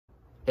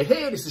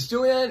Hey, this is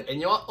Julian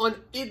and you're on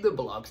Eat the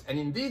Blocks, and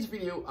in this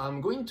video I'm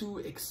going to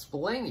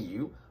explain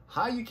you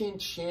how you can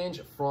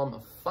change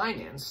from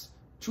finance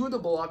to the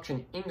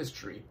blockchain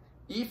industry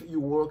if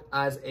you work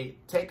as a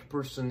tech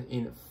person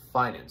in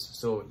finance.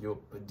 So you're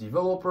a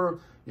developer,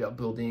 you're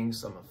building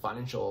some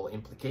financial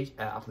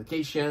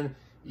application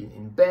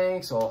in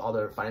banks or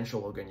other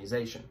financial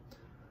organization.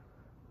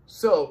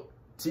 So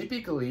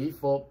typically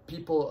for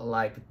people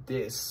like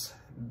this,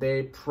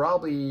 they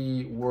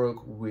probably work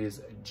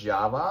with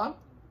Java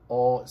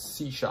or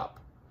C#.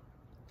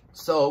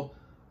 So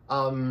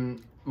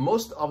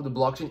most of the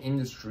blockchain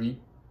industry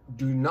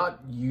do not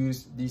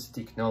use this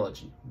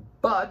technology,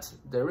 but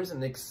there is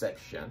an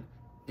exception.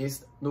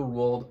 It's the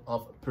world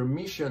of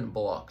permission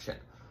blockchain.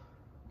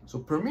 So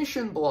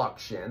permission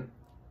blockchain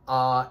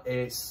are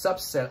a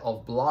subset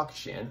of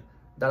blockchain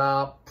that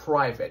are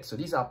private. So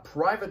these are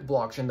private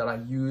blockchain that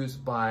are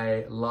used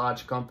by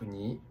large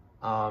company,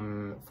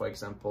 for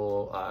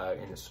example,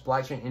 in the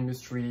supply chain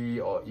industry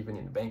or even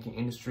in the banking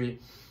industry.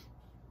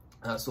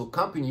 So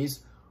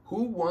companies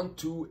who want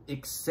to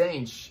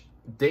exchange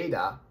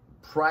data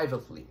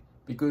privately,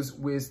 because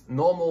with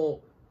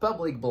normal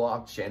public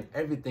blockchain,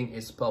 everything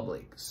is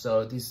public.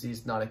 So this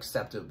is not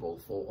acceptable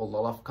for a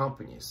lot of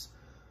companies.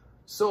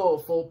 So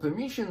for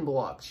permission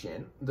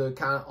blockchain, the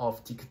kind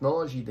of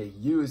technology they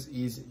use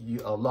is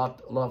a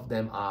lot of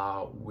them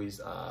are with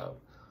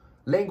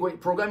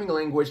programming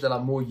language that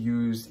are more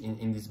used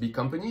in these big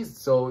companies.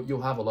 So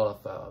you have a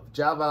lot of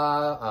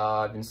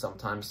Java, even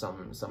sometimes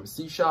some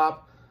C#.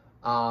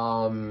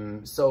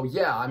 So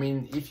yeah, I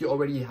mean, if you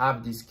already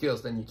have these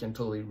skills, then you can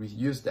totally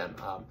reuse them.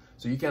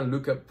 So you can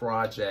look up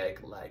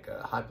project like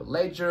a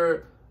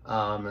Hyperledger,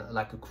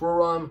 like a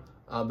Quorum.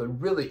 But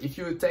really, if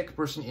you're a tech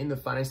person in the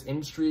finance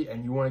industry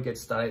and you want to get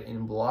started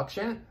in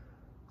blockchain,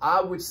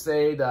 I would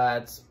say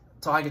that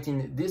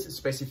targeting this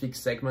specific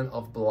segment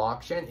of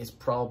blockchain is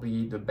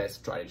probably the best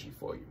strategy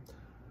for you.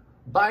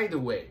 By the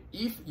way,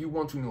 if you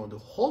want to know the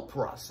whole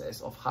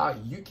process of how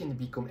you can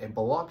become a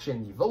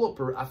blockchain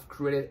developer, I've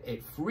created a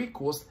free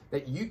course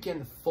that you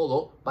can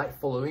follow by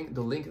following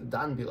the link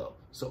down below.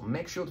 So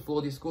make sure to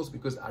follow this course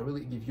because I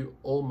really give you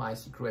all my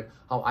secret,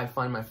 how I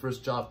find my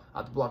first job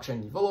as a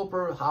blockchain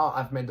developer, how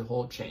I've made the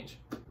whole change.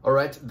 All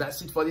right,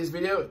 that's it for this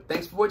video.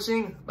 Thanks for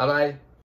watching. Bye-bye.